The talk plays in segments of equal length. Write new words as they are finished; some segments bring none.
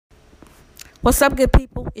What's up, good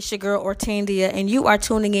people? It's your girl Ortandia, and you are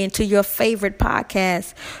tuning in to your favorite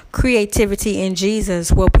podcast, Creativity in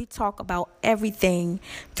Jesus, where we talk about everything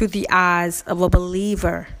through the eyes of a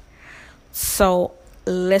believer. So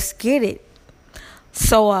let's get it.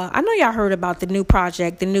 So I know y'all heard about the new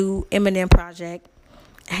project, the new Eminem project,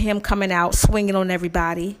 him coming out swinging on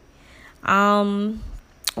everybody. Well,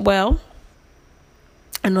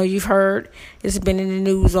 I know you've heard it's been in the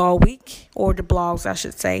news all week, or the blogs, I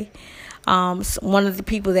should say. One of the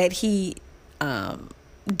people that he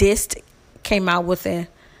dissed came out with a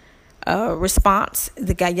response.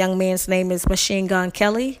 The young man's name is Machine Gun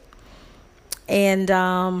Kelly. And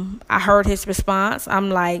I heard his response.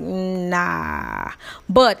 I'm like, nah.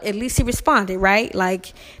 But at least he responded, right?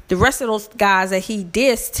 Like the rest of those guys that he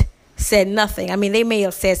dissed said nothing. I mean, they may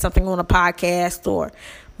have said something on a podcast or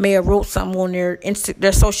may have wrote something on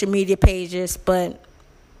their social media pages. But,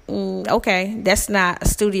 okay, that's not a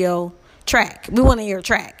studio track. We want to hear a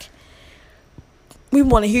track. We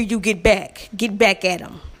want to hear you get back at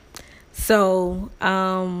them. So,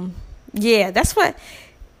 yeah, that's what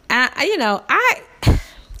I'm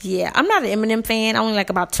not an Eminem fan. I only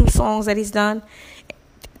like about 2 songs that he's done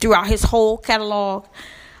throughout his whole catalog.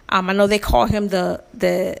 I know they call him the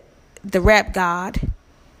rap god.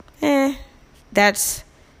 That's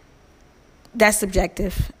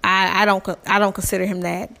subjective. I don't consider him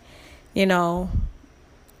that.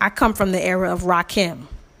 I come from the era of Rakim.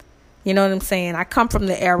 You know what I'm saying? I come from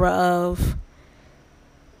the era of,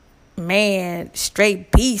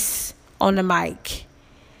 straight beasts on the mic.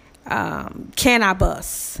 Can I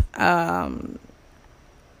Bus?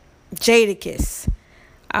 Jadakiss.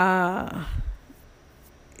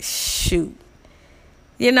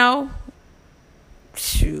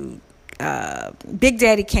 Big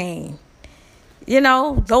Daddy Kane.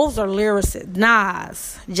 Those are lyricists.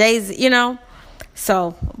 Nas, Jay-Z,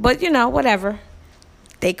 So, but, whatever.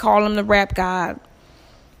 They call him the rap god.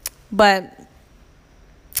 But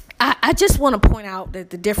I just want to point out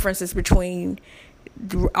that the differences between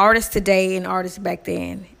artists today and artists back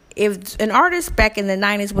then. If an artist back in the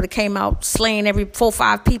 90s would have came out slaying every 4 or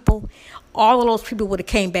 5 people, all of those people would have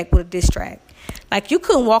came back with a diss track. Like, you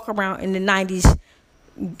couldn't walk around in the 90s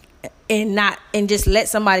and just let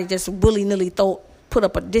somebody just willy-nilly put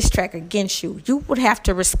up a diss track against you. You would have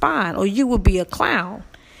to respond or you would be a clown.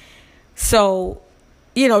 So,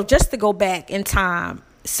 just to go back in time,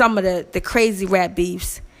 some of the crazy rap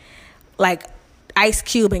beefs, like Ice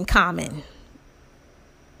Cube and Common.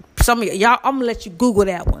 Some of y'all, I'm gonna let you Google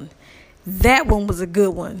that one. That one was a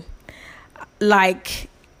good one. Like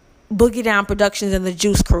Boogie Down Productions and the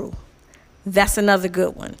Juice Crew. That's another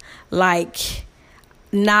good one. Like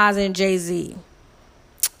Nas and Jay-Z.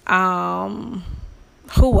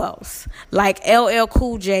 Who else? Like LL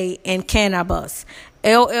Cool J and Can I Bus.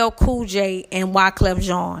 LL Cool J and Wyclef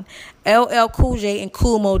Jean. LL Cool J and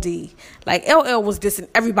Kool Moe Dee. Like LL was dissing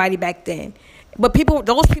everybody back then. But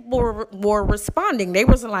those people were responding. They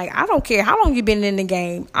wasn't like, I don't care how long you've been in the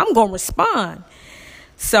game. I'm going to respond.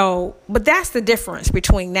 So, but that's the difference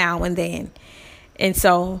between now and then. And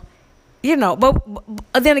so, but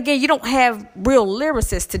then again, you don't have real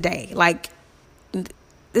lyricists today. Like,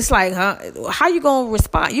 it's like, how you going to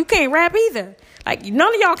respond? You can't rap either. Like,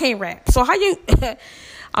 none of y'all can't rap. So how you,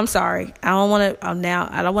 I'm sorry. I don't want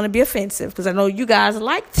to be offensive because I know you guys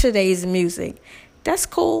like today's music. That's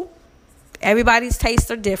cool. Everybody's tastes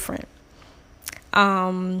are different.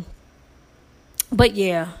 But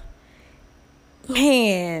yeah,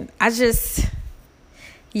 man, I'm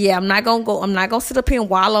not going to sit up here and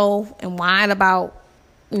wallow and whine about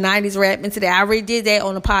 90s rap and today. I already did that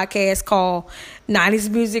on a podcast called 90s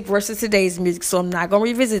Music versus Today's Music. So I'm not going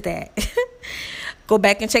to revisit that. Go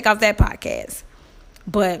back and check out that podcast.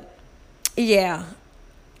 But yeah,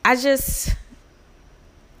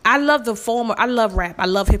 I love the former. I love rap. I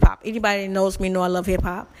love hip hop. Anybody that knows me know I love hip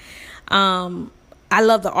hop. I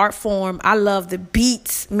love the art form. I love the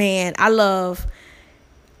beats, man. I love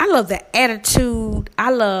the attitude.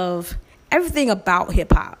 I love everything about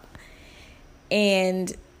hip hop.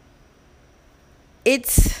 And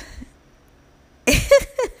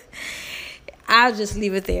I'll just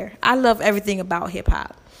leave it there. I love everything about hip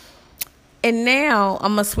hop. And now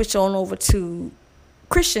I'm going to switch on over to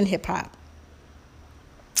Christian hip hop.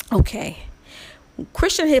 Okay.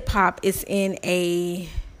 Christian hip hop is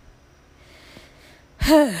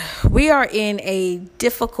we are in a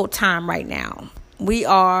difficult time right now.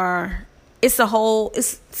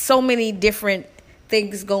 It's so many different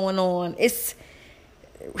things going on.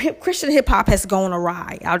 Christian hip hop has gone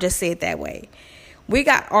awry. I'll just say it that way. We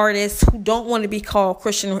got artists who don't want to be called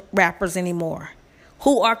Christian rappers anymore,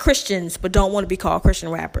 who are Christians but don't want to be called Christian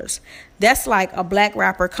rappers. That's like a black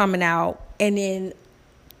rapper coming out and then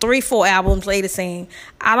 3-4 albums later saying,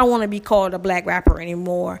 I don't want to be called a black rapper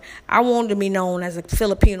anymore. I want to be known as a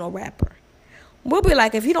Filipino rapper. We'll be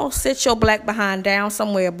like, if you don't sit your black behind down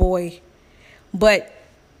somewhere, boy. But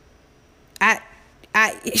I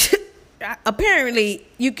apparently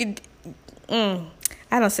you could, I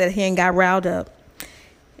done sat here and got riled up.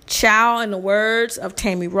 Child, in the words of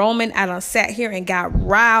Tammy Roman, I done sat here and got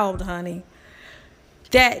riled, honey.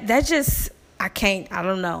 That just, I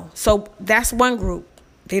don't know. So that's one group.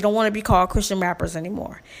 They don't want to be called Christian rappers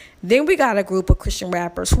anymore. Then we got a group of Christian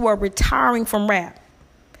rappers who are retiring from rap.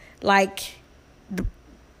 Like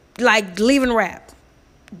leaving rap.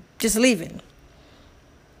 Just leaving.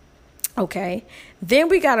 Okay. Then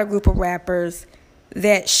we got a group of rappers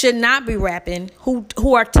that should not be rapping,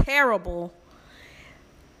 who are terrible.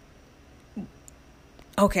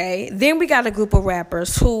 Okay. Then we got a group of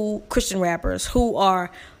Christian rappers, who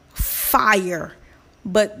are fire,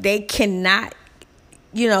 but they cannot,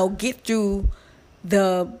 get through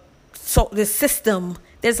the system.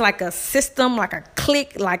 There's like a system, like a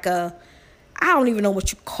clique, I don't even know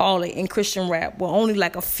what you call it in Christian rap, where only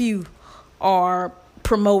like a few are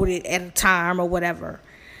promoted at a time or whatever.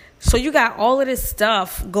 So you got all of this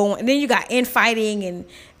stuff going, and then you got infighting, and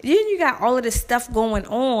then you got all of this stuff going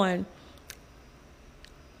on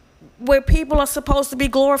where people are supposed to be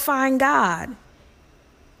glorifying God.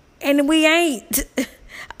 And we ain't.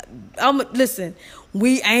 Listen,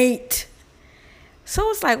 we ain't.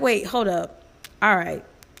 So it's like, wait, hold up. All right.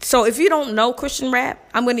 So if you don't know Christian rap,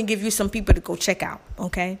 I'm going to give you some people to go check out,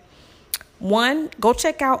 okay? One, go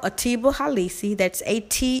check out Atiba Halisi. That's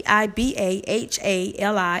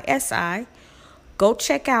ATIBAHALISI. Go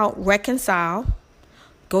check out Reconcile.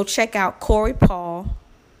 Go check out Corey Paul.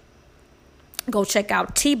 Go check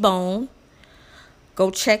out T-Bone. Go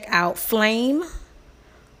check out Flame.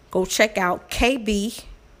 Go check out KB.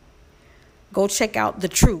 Go check out The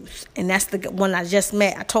Truth. And that's the one I just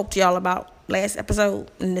met. I talked to y'all about last episode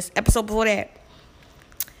and this episode before that.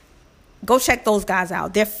 Go check those guys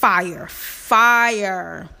out. They're fire.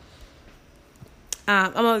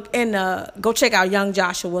 Go check out Young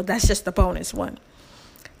Joshua. That's just the bonus one.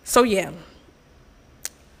 So yeah.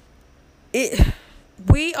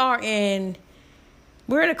 We're in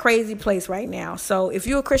a crazy place right now. So if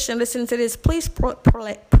you're a Christian listening to this, please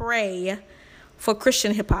pray for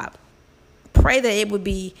Christian hip hop. Pray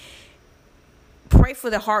for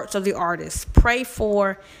the hearts of the artists. Pray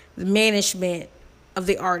for the management of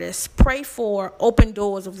the artists. Pray for open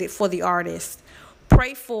doors for the artists.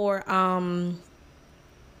 Pray for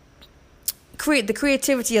the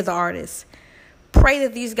creativity of the artists. Pray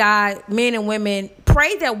that these guys, men and women,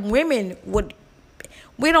 pray that women would.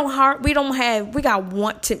 We got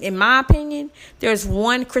one. In my opinion, there's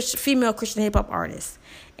one female Christian hip hop artist,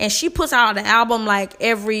 and she puts out an album like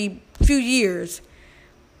every few years.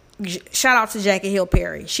 Shout out to Jackie Hill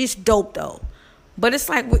Perry. She's dope though. But it's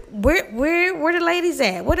like, where the ladies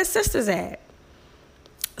at? Where the sisters at?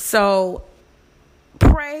 So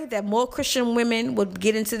pray that more Christian women would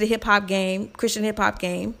get into the Christian hip hop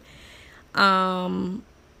game. And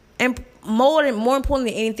more important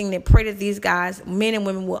than anything, that pray that these guys, men and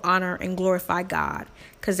women, will honor and glorify God,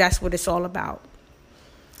 because that's what it's all about.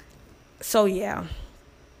 So yeah.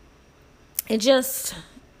 To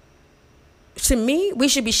me, we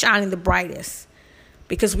should be shining the brightest,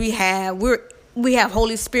 because we have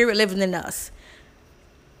Holy Spirit living in us.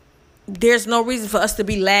 There's no reason for us to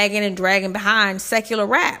be lagging and dragging behind secular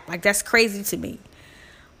rap. Like, that's crazy to me.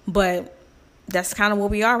 But that's kind of where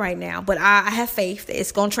we are right now. But I have faith that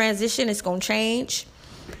it's going to transition, it's going to change,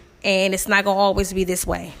 and it's not going to always be this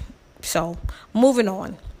way. So, moving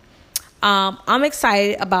on. I'm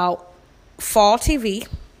excited about fall TV,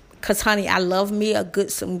 because, honey, I love me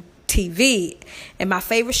some TV. And my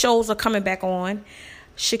favorite shows are coming back on.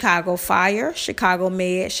 Chicago Fire, Chicago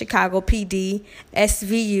Med, Chicago PD,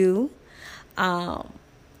 SVU.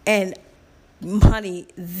 And, honey,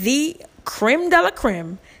 the creme de la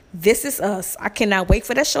creme, This Is Us. I cannot wait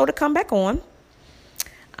for that show to come back on.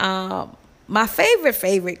 My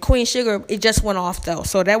favorite, Queen Sugar, it just went off though,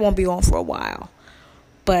 so that won't be on for a while.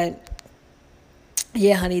 But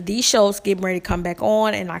yeah, honey, these shows getting ready to come back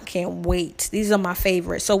on, and I can't wait. These are my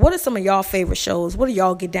favorites. So what are some of y'all favorite shows? What do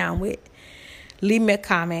y'all get down with? Leave me a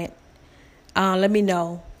comment. Let me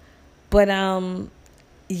know. But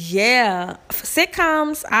yeah, for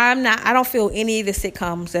sitcoms, I don't feel any of the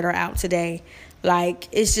sitcoms that are out today. Like,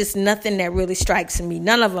 it's just nothing that really strikes me.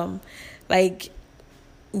 None of them. Like,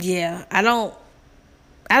 yeah, I don't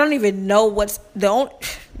even know what's the only.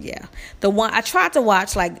 Yeah, the one I tried to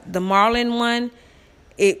watch, like the Marlon one.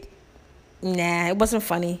 it wasn't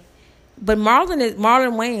funny. But Marlon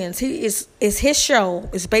Wayans, his show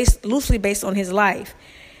is loosely based on his life.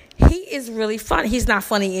 He is really funny. He's not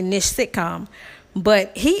funny in this sitcom,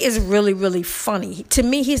 but he is really, really funny. To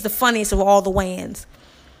me, he's the funniest of all the Wayans.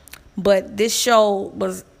 But this show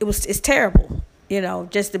it's terrible,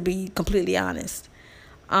 just to be completely honest.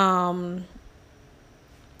 There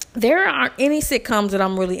aren't any sitcoms that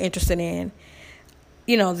I'm really interested in.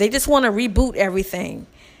 They just want to reboot everything.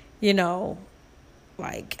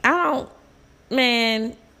 Like, I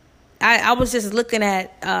was just looking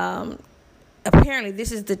at, apparently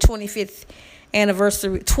this is the 25th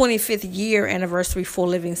year anniversary for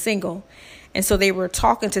Living Single. And so they were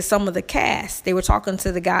talking to some of the cast. They were talking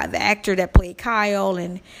to the actor that played Kyle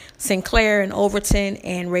and Sinclair and Overton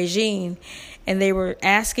and Regine. And they were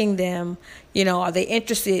asking them, are they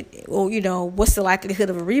interested, or, what's the likelihood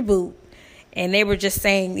of a reboot? And they were just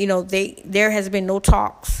saying, there has been no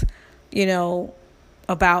talks,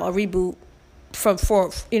 about a reboot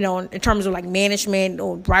for in terms of like management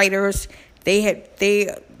or writers. They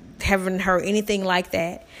haven't heard anything like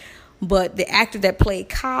that. But the actor that played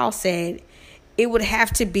Kyle said it would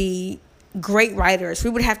have to be great writers. We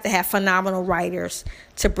would have to have phenomenal writers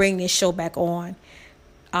to bring this show back on.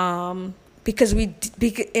 And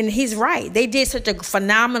he's right. They did such a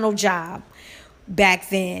phenomenal job back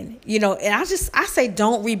then, and I say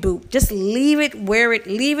don't reboot. Just leave it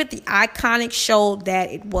the iconic show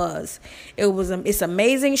that it was. It's an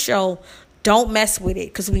amazing show. Don't mess with it,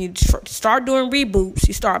 because when you start doing reboots,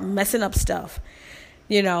 you start messing up stuff.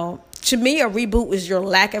 To me, a reboot is your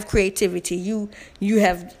lack of creativity. You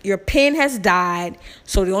have, your pen has died,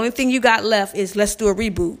 so the only thing you got left is let's do a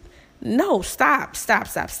reboot. No, stop. So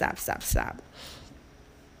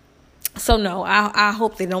no, I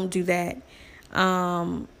hope they don't do that.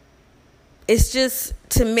 It's just,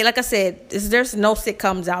 to me, like I said, there's no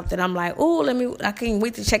sitcoms out that I'm like, I can't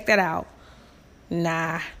wait to check that out.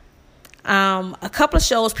 Nah. A couple of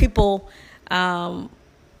shows people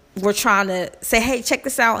were trying to say, hey, check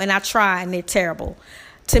this out, and I try, and they're terrible.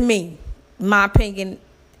 To me, my opinion,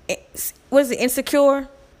 what is it, Insecure?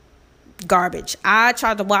 Garbage. I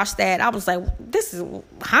tried to watch that. I was like, this is,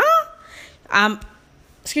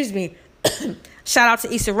 excuse me. Shout out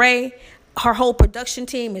to Issa Rae. Her whole production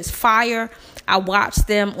team is fire. I watched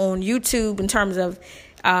them on YouTube in terms of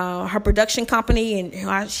her production company and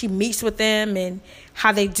how she meets with them and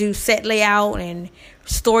how they do set layout and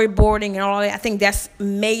storyboarding and all that. I think that's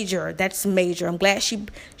major. I'm glad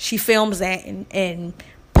she films that and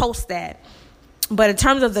posts that. But in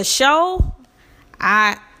terms of the show,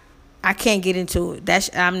 I can't get into it.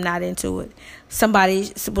 I'm not into it. Somebody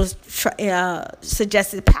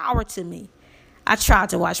suggested Power to me. I tried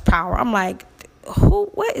to watch Power. I'm like,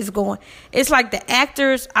 what is going? It's like the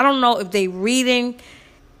actors, I don't know if they reading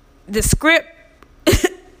the script.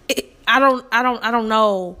 I don't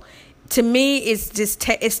know. To me, it's just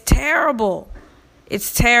it's terrible.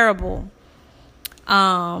 It's terrible.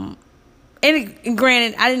 And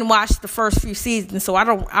granted, I didn't watch the first few seasons, so I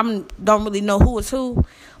don't really know who is who.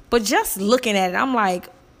 But just looking at it, I'm like,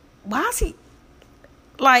 why is he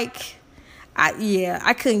like?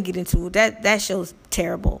 I couldn't get into it. That show's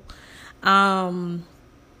terrible. Somebody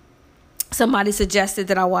suggested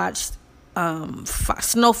that I watched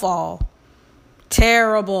Snowfall.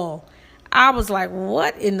 Terrible. I was like,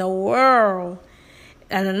 what in the world?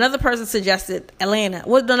 And another person suggested Atlanta.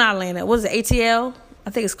 Not Atlanta. What is it, ATL?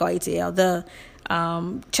 I think it's called ATL. The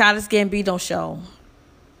Childish Gambino show.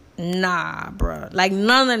 Nah, bro. Like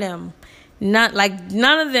none of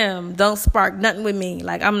them don't spark nothing with me.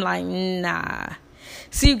 Like, I'm like, nah.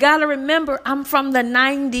 So you got to remember, I'm from the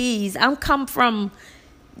 90s. I'm come from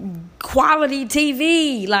quality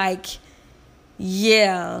TV. Like,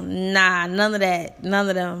 yeah, nah, none of that. None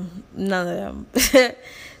of them.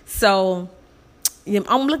 So, yeah,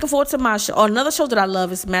 I'm looking forward to my show. Another show that I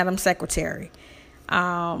love is Madam Secretary.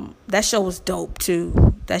 That show was dope,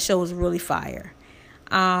 too. That show was really fire.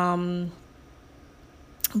 But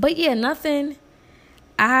yeah, nothing.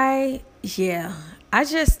 Reality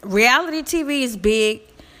TV is big.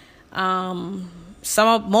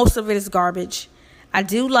 Most of it is garbage. I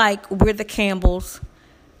do like We're the Campbells.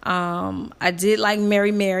 I did like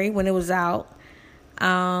Mary when it was out.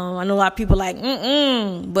 I know a lot of people like,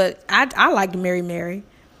 but I liked Mary.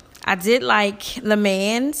 I did like The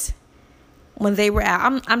Mans when they were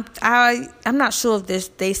out. I'm not sure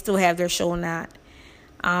if they still have their show or not.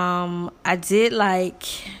 I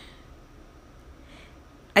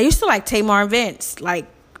used to like Tamar and Vince, like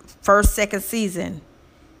first, second season.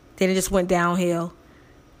 Then it just went downhill.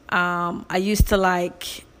 I used to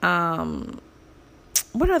like,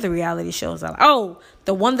 what other reality shows I like? Oh,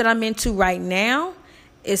 the one that I'm into right now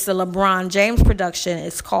is the LeBron James production.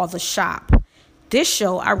 It's called The Shop. This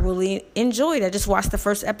show I really enjoyed. I just watched the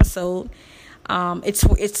first episode.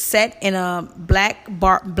 It's set in a black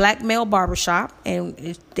male barbershop,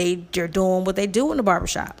 and they're doing what they do in the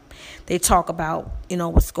barbershop. They talk about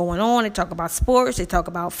what's going on. They talk about sports. They talk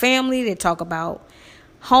about family. They talk about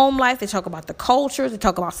home life. They talk about the culture. They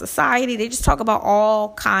talk about society. They just talk about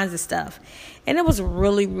all kinds of stuff. And it was a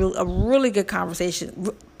really good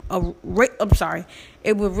conversation.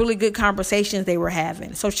 It was really good conversations they were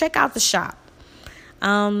having. So check out The Shop.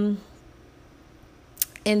 And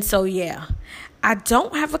so, yeah, I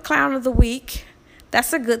don't have a clown of the week.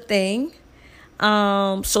 That's a good thing.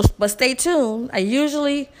 But stay tuned. I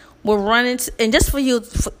usually will run into, and just for you,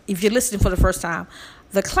 if you're listening for the first time,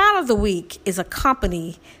 the clown of the week is a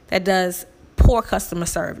company that does poor customer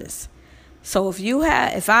service. So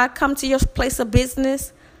if I come to your place of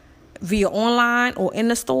business via online or in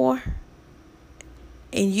the store,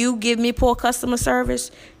 and you give me poor customer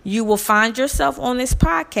service, you will find yourself on this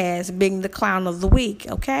podcast being the clown of the week,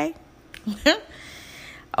 okay?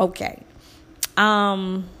 Okay.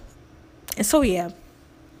 And so, yeah.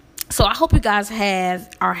 So I hope you guys will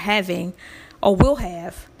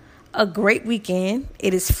have a great weekend.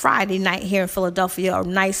 It is Friday night here in Philadelphia, a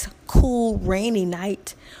nice, cool, rainy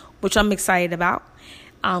night, which I'm excited about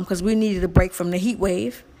because we needed a break from the heat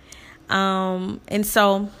wave. And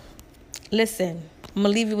so, listen, I'm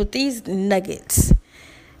going to leave you with these nuggets.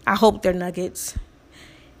 I hope they're nuggets.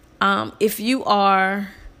 If you have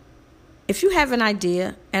an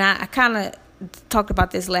idea, and I kind of talked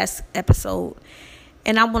about this last episode,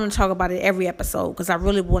 and I want to talk about it every episode because I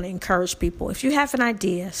really want to encourage people. If you have an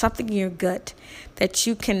idea, something in your gut that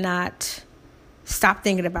you cannot stop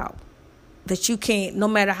thinking about, that you can't, no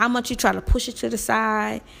matter how much you try to push it to the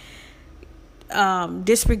side,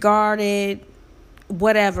 disregard it,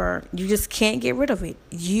 whatever, you just can't get rid of it.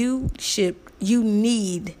 You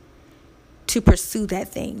need to pursue that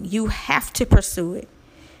thing. You have to pursue it.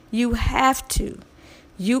 You have to.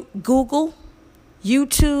 You Google,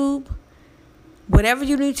 YouTube, whatever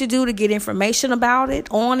you need to do to get information about it,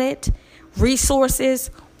 on it, resources,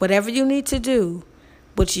 whatever you need to do.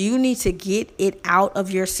 But you need to get it out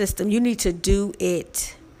of your system. You need to do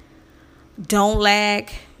it. Don't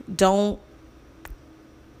lag. Don't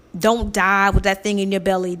die with that thing in your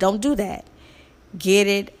belly. Don't do that. Get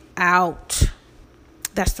it out.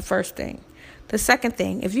 That's the first thing. The second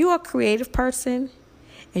thing, if you're a creative person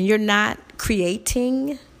and you're not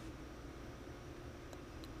creating,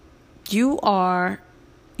 you're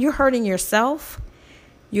hurting yourself.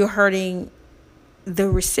 You're hurting the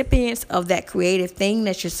recipients of that creative thing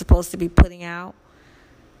that you're supposed to be putting out.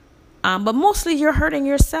 But mostly you're hurting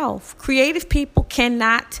yourself. Creative people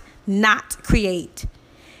cannot not create.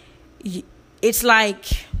 It's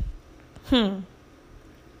like, I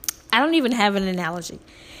don't even have an analogy.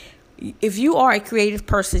 If you are a creative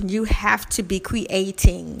person, you have to be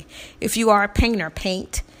creating. If you are a painter,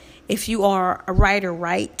 paint. If you are a writer,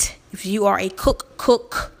 write. If you are a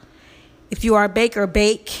cook. If you are a baker,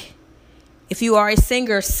 bake. If you are a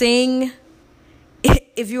singer, sing.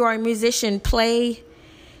 If you are a musician, play.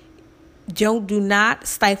 Do not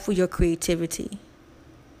stifle your creativity.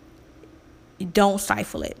 Don't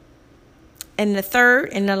stifle it. And the third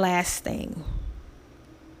and the last thing.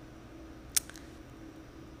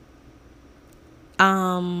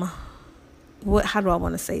 How do I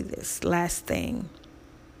want to say this? Last thing.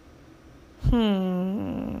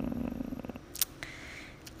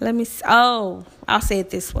 I'll say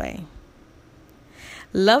it this way.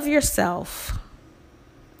 Love yourself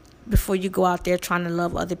before you go out there trying to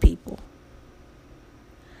love other people.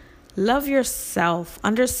 Love yourself.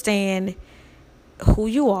 Understand who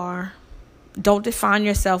you are. Don't define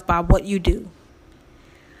yourself by what you do.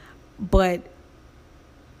 But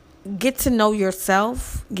get to know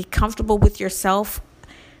yourself. Get comfortable with yourself.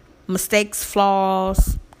 Mistakes,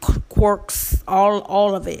 flaws, quirks,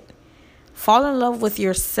 all of it. Fall in love with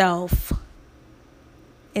yourself.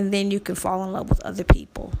 And then you can fall in love with other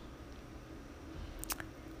people.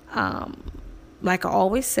 Like I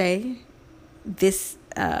always say,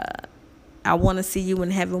 I want to see you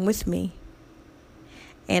in heaven with me.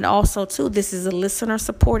 And also, too, this is a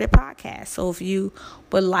listener-supported podcast. So if you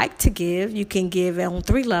would like to give, you can give on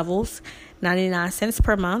 3 levels, 99 cents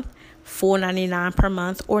per month, $4.99 per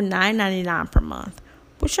month, or $9.99 per month,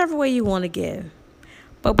 whichever way you want to give.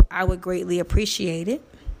 But I would greatly appreciate it.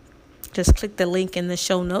 Just click the link in the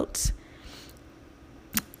show notes.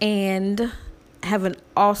 And have an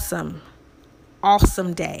awesome,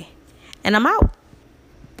 awesome day. And I'm out.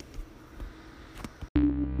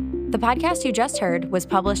 The podcast you just heard was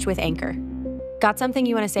published with Anchor. Got something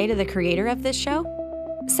you want to say to the creator of this show?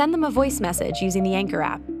 Send them a voice message using the Anchor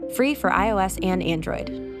app, free for iOS and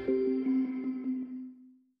Android.